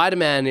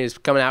 Spider-Man is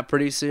coming out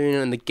pretty soon,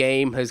 and the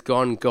game has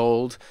gone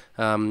gold.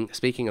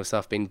 Speaking of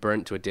stuff being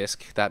burnt to a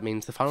disc, that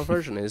means the final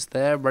version is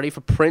there, ready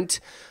for print.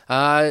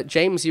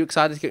 James, you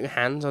excited to get your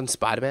hands on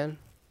Spider-Man?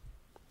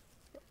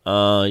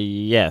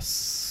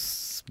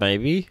 Yes,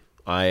 maybe.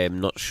 I am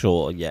not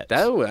sure yet.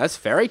 Oh, that's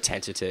very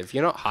tentative.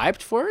 You're not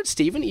hyped for it?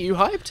 Steven, are you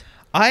hyped?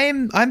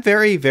 I'm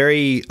very,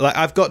 very, like,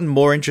 I've gotten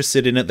more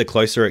interested in it the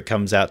closer it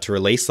comes out to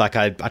release. Like,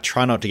 I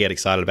try not to get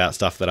excited about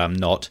stuff that I'm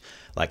not,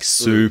 like,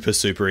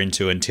 super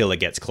into until it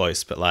gets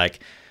close. But, like,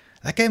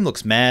 that game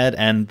looks mad,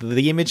 and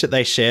the image that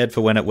they shared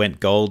for when it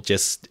went gold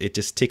just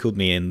tickled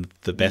me in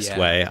the best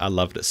way. I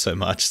loved it so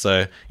much.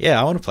 So,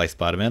 yeah, I want to play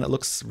Spider-Man. It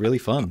looks really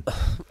fun.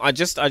 I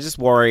just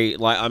worry,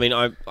 like, I mean,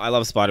 I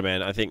love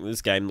Spider-Man. I think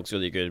this game looks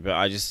really good,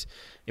 but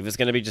if it's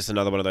going to be just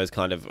another one of those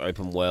kind of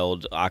open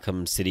world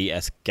Arkham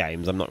City-esque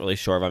games, I'm not really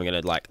sure if I'm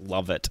going to like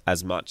love it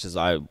as much as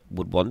I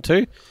would want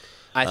to.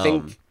 I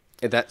think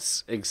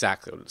that's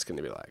exactly what it's going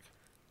to be like.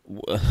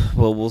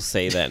 Well, we'll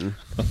see then.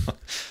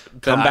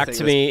 Come back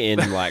to me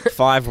in like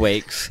 5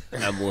 weeks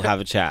and we'll have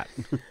a chat.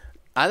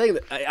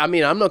 I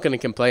mean, I'm not going to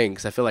complain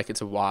because I feel like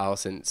it's a while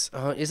since...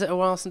 is it a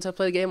while since I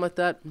played a game like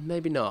that?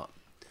 Maybe not.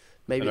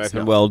 Maybe An it's open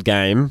not. world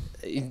game.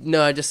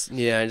 No, just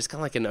kind of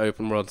like an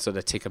open world sort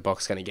of ticker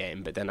box kind of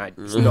game. But then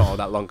it's not all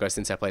that long ago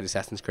since I played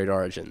Assassin's Creed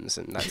Origins,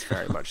 and that's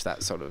very much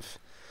that sort of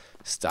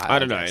style. I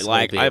don't know.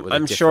 Like,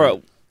 I'm sure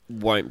it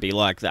won't be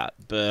like that,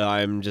 but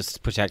I'm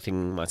just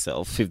protecting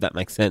myself, if that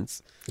makes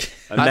sense.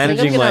 I'm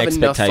managing my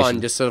expectations. Enough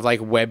fun just sort of like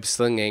web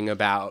slinging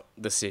about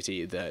the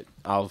city that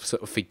I'll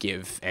sort of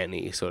forgive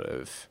any sort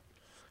of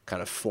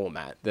kind of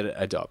format that it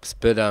adopts.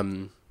 But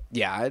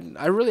yeah,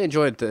 I really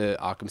enjoyed the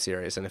Arkham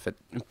series, and if it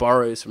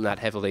borrows from that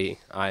heavily,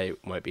 I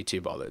won't be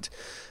too bothered.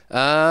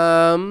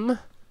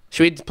 Should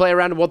we play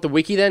around with what the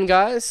wiki then,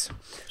 guys?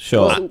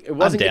 Sure. It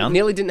wasn't I'm down. It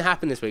nearly didn't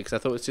happen this week because I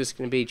thought it was just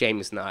going to be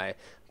James and I.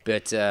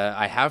 But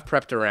I have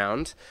prepped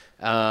around,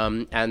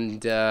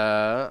 and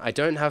I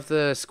don't have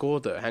the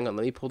score though. Hang on,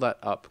 let me pull that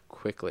up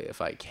quickly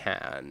if I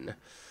can.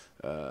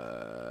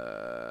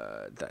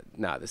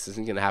 This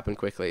isn't going to happen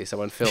quickly.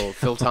 Someone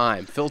fill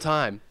time. Fill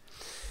time.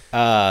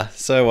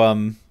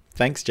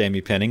 Thanks,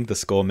 Jamie Penning, the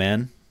score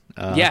man.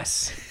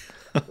 Yes.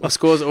 Well,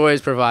 score's always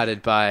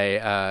provided by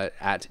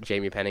at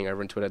Jamie Penning over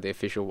on Twitter, the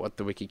official What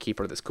the Wiki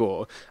keeper of the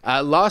score.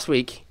 Last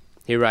week,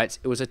 he writes,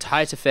 it was a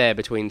tight affair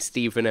between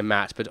Stephen and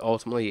Matt, but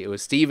ultimately it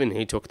was Stephen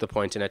who took the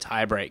point in a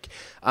tiebreak.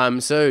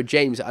 So,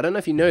 James, I don't know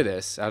if you know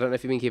this. I don't know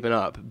if you've been keeping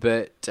up,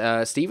 but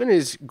Stephen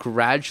is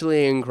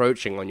gradually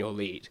encroaching on your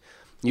lead.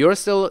 You're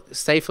still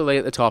safely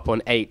at the top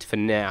on 8 for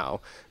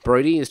now.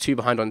 Brody is 2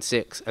 behind on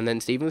 6, and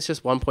then Stephen's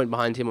just 1 point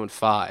behind him on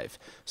 5.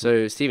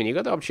 So, Stephen, you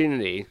got the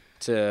opportunity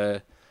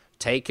to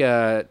take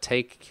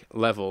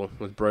level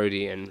with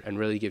Brody and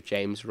really give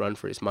James a run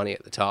for his money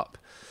at the top.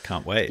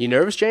 Can't wait. You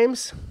nervous,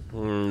 James?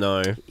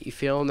 No. You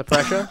feeling the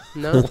pressure?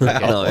 No?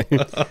 Okay.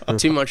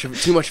 Too much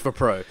of a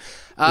pro.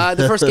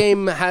 The first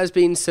game has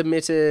been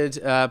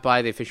submitted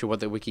by the official What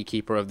the Wiki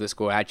keeper of the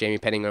score at Jamie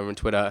Penning over on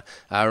Twitter.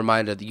 A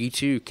reminder that you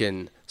too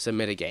can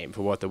submit a game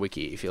for What the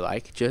Wiki if you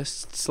like.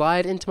 Just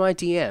slide into my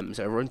DMs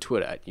over on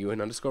Twitter at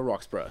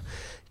UN_Roxborough.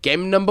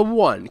 Game number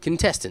 1.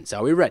 Contestants,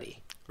 are we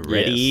ready?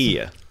 Ready.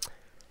 Yes.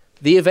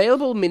 The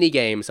available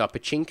mini-games are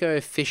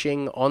pachinko,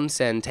 fishing,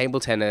 onsen,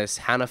 table tennis,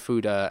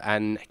 hanafuda,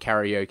 and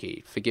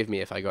karaoke. Forgive me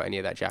if I got any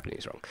of that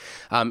Japanese wrong.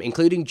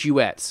 Including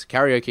duets.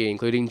 Karaoke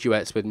including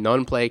duets with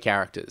non-player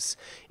characters.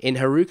 In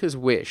Haruka's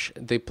Wish,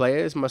 the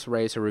players must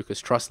raise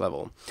Haruka's trust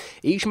level.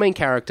 Each main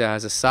character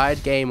has a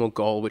side game or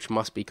goal which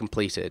must be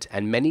completed,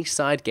 and many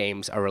side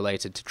games are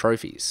related to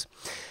trophies.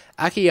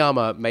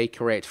 Akiyama may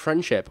create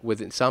friendship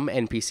with some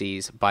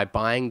NPCs by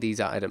buying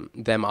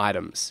them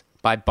items.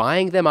 By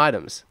buying them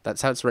items,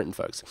 that's how it's written,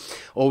 folks,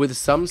 or with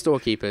some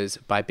storekeepers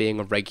by being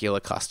a regular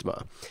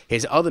customer.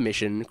 His other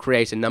mission,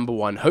 create a number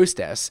 1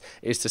 hostess,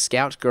 is to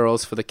scout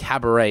girls for the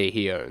cabaret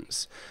he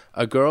owns.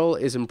 A girl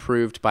is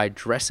improved by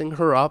dressing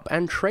her up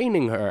and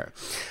training her.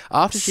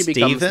 After she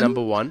becomes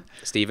number 1...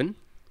 Steven?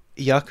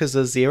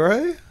 Yakuza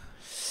 0?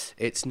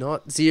 It's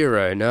not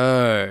 0,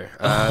 no.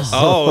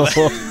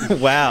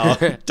 Wow.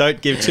 Don't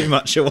give too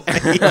much away.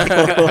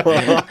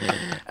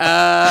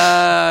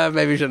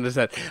 Maybe I shouldn't have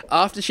said.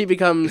 After she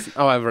becomes...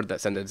 Oh, I've read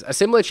that sentence. A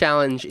similar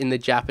challenge in the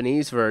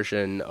Japanese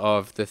version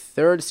of the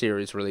 3rd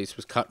series release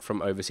was cut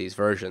from overseas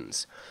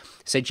versions.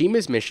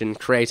 Sejima's mission,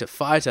 create a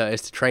fighter,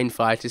 is to train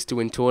fighters to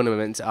win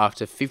tournaments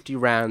after 50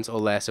 rounds or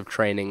less of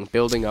training,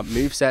 building up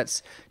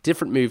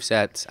different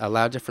movesets,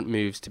 allow different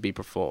moves to be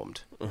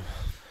performed.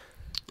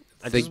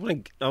 I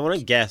want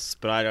to guess,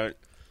 but I don't.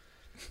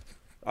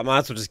 I might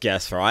as well just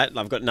guess, right?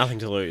 I've got nothing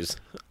to lose.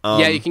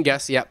 Yeah, you can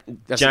guess. Yep.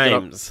 That's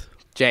James.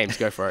 James,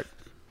 go for it.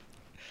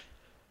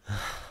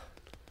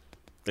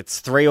 It's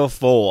 3 or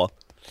 4.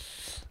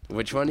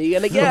 Which one are you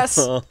gonna guess?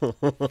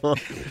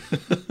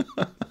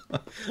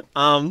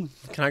 Can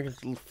I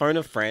phone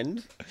a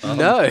friend?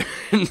 No.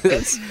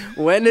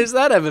 When has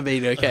that ever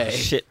been okay?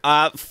 Shit.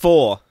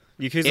 4.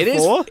 Yakuza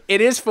 4?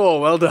 It is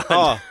 4. Well done.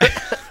 Oh.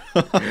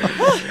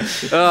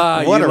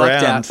 What you a lucked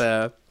out round.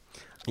 there.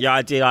 Yeah,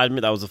 I did. I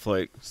admit that was a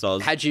fluke. So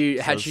Had you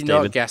not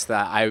Steven. guessed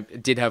that, I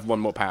did have one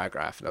more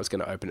paragraph, and I was going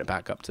to open it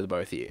back up to the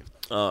both of you.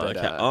 Oh, But,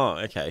 okay.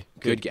 Okay.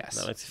 good guess.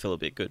 That makes me feel a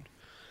bit good.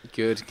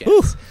 Good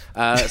guess.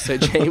 So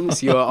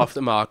James, you're off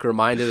the mark. A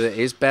reminder that it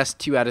is best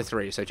 2 out of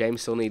 3. So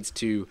James still needs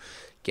to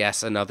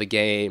guess another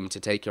game to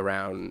take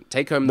home the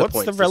points. What's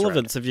the this round.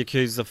 relevance of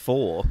Yakuza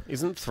 4?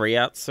 Isn't 3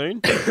 out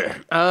soon?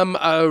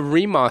 A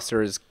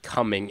remaster is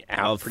coming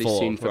out Of pretty 4,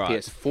 soon for right.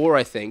 PS4,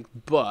 I think.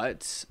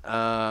 But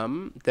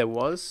there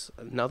was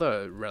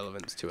another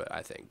relevance to it,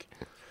 I think.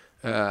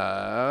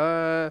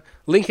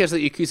 Link is that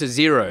Yakuza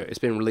 0 has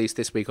been released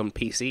this week on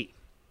PC.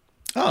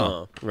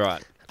 Oh,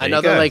 Right. There you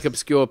Another go. like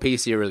obscure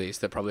PC release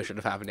that probably should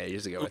have happened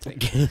ages ago, I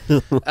think.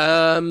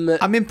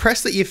 I'm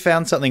impressed that you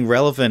found something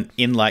relevant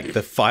in like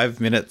the 5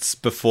 minutes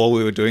before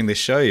we were doing this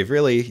show.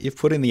 You've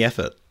put in the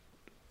effort.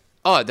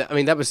 Oh, that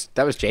was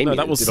Jamie. No,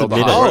 that was did all the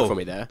submitted. hard work Oh. for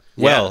me there.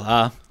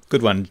 Well,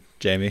 good one,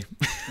 Jamie.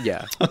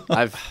 Yeah,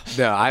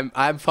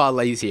 I'm far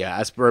lazier,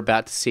 as we're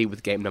about to see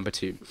with game number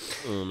 2.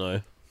 Oh,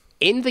 no.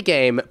 In the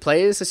game,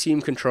 players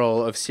assume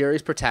control of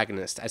Siri's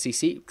protagonist as he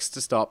seeks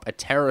to stop a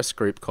terrorist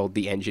group called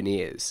the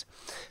Engineers.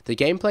 The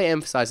gameplay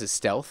emphasizes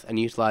stealth and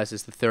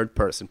utilizes the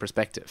third-person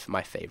perspective,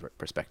 my favorite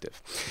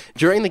perspective.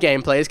 During the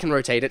game, players can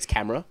rotate its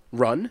camera,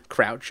 run,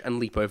 crouch, and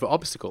leap over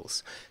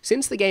obstacles.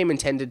 Since the game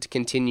intended to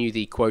continue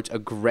the, quote,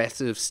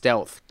 aggressive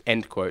stealth,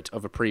 end quote,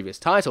 of a previous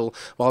title,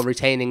 while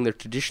retaining the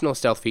traditional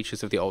stealth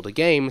features of the older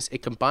games,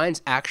 it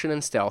combines action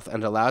and stealth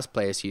and allows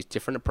players to use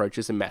different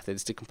approaches and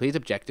methods to complete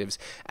objectives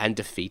and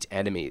defeat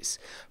enemies.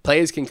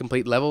 Players can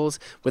complete levels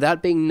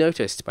without being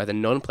noticed by the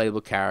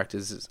non-playable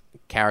character's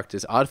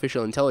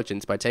artificial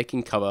intelligence by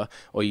taking cover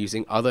or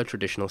using other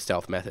traditional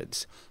stealth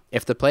methods.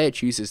 If the player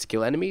chooses to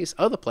kill enemies,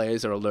 other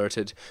players are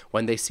alerted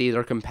when they see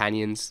their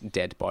companions'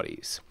 dead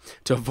bodies.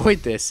 To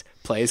avoid this,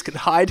 players can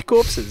hide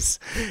corpses.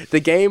 The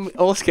game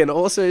can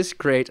also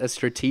create a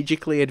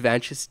strategically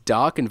advantageous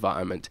dark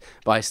environment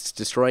by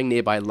destroying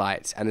nearby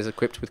lights and is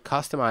equipped with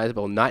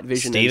customizable night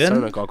vision Steven? and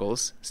sonar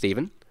goggles.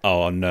 Steven?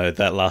 Oh no,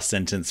 that last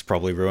sentence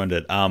probably ruined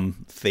it.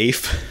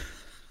 Thief.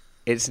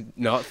 It's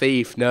not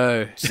Thief,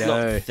 no.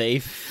 Not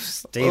Thief,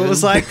 Steven. It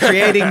was like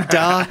creating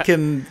dark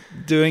and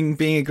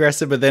being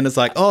aggressive, but then it's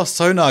like, oh,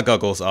 sonar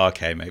goggles. Oh,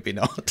 okay, maybe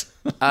not.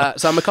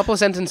 So I'm a couple of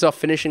sentences off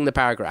finishing the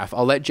paragraph.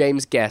 I'll let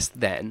James guess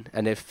then,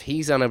 and if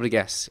he's unable to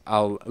guess,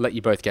 I'll let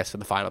you both guess for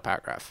the final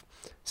paragraph.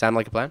 Sound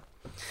like a plan?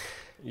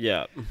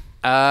 Yeah.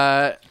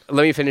 Let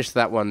me finish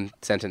that one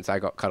sentence. I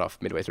got cut off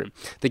midway through.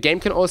 The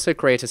game can also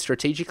create a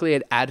strategically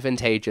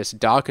advantageous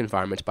dark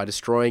environment by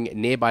destroying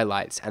nearby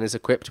lights and is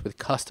equipped with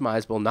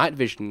customizable night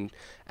vision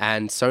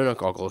and sonar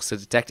goggles to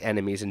detect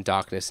enemies in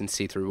darkness and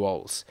see through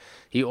walls.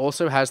 He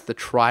also has the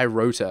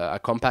Tri-Rotor, a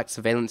compact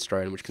surveillance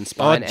drone which can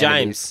spy on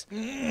James.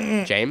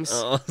 enemies. James?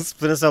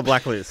 Splinter Cell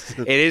Blacklist.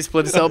 It is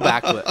Splinter Cell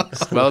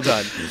Blacklist. Well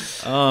done.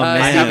 Oh, I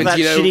man. have Steven, that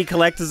do you know- shitty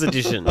collector's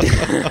edition.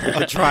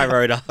 The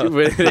Tri-Rotor.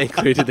 They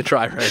included the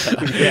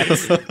Tri-Rotor.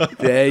 Yes.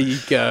 There you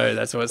go.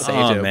 That's what saved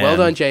Oh, it. man. Well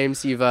done,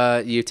 James.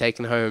 You've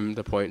taken home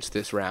the points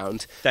this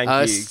round. Thank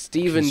you,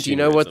 Stephen, do you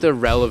know what consumerism. the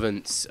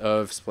relevance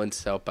of Splinter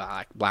Cell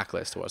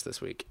Blacklist was this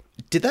week?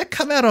 Did that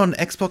come out on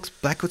Xbox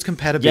backwards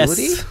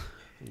compatibility? Yes.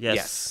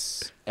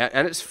 Yes. Yes.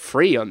 And it's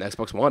free on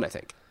Xbox One, I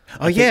think.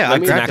 Oh yeah, I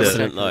let me It's an grabbed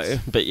accident, it. though.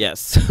 But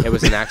yes. It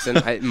was an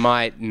accident. It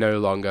might no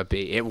longer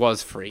be. It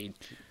was free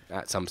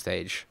at some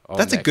stage. on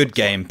That's a the good Xbox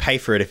game. Pay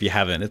for it if you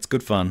haven't. It's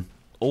good fun.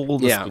 All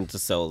the Yeah. Splinter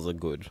Cells are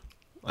good,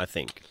 I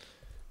think.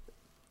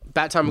 One.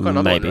 Bat Time we got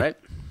another Maybe. one, right?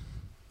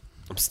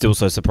 I'm still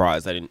so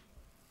surprised they didn't,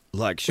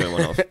 show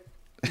one off.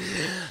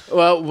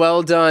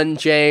 Well done,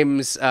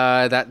 James.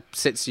 That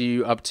sits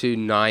you up to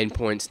 9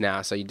 points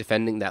now, so you're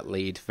defending that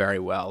lead very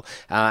well.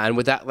 And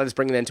with that, let us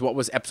bring it into what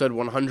was episode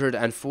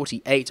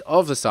 148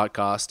 of the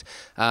Startcast.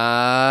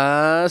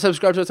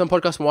 Subscribe to us on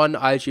Podcast One,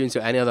 iTunes, or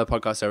any other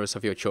podcast service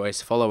of your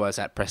choice. Follow us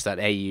at press.au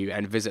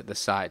and visit the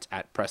site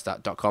at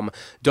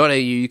press.com.au.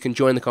 You can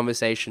join the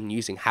conversation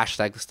using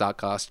hashtag the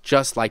Startcast,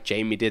 just like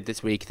Jamie did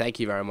this week. Thank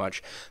you very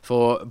much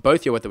for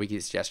both your What the Wiki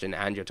suggestion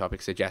and your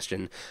topic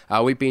suggestion.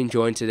 We've been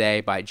joined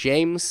today by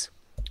James.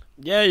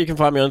 Yeah, you can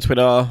find me on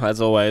Twitter.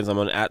 As always, I'm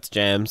on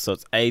 @Jams, so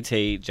it's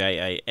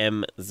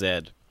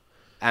ATJAMZ.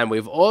 And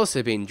we've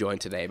also been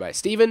joined today by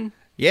Stephen.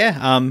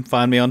 Yeah,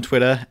 find me on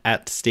Twitter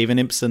 @Stephen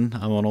Impson.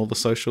 I'm on all the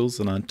socials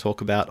and I talk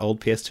about old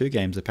PS2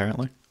 games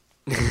apparently.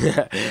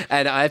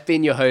 And I've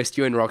been your host,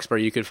 Ewan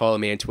Roxburgh. You can follow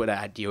me on Twitter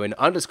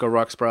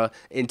 @Ewan_Roxburgh.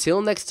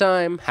 Until next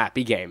time,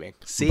 happy gaming.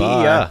 See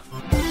Bye.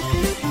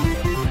 ya.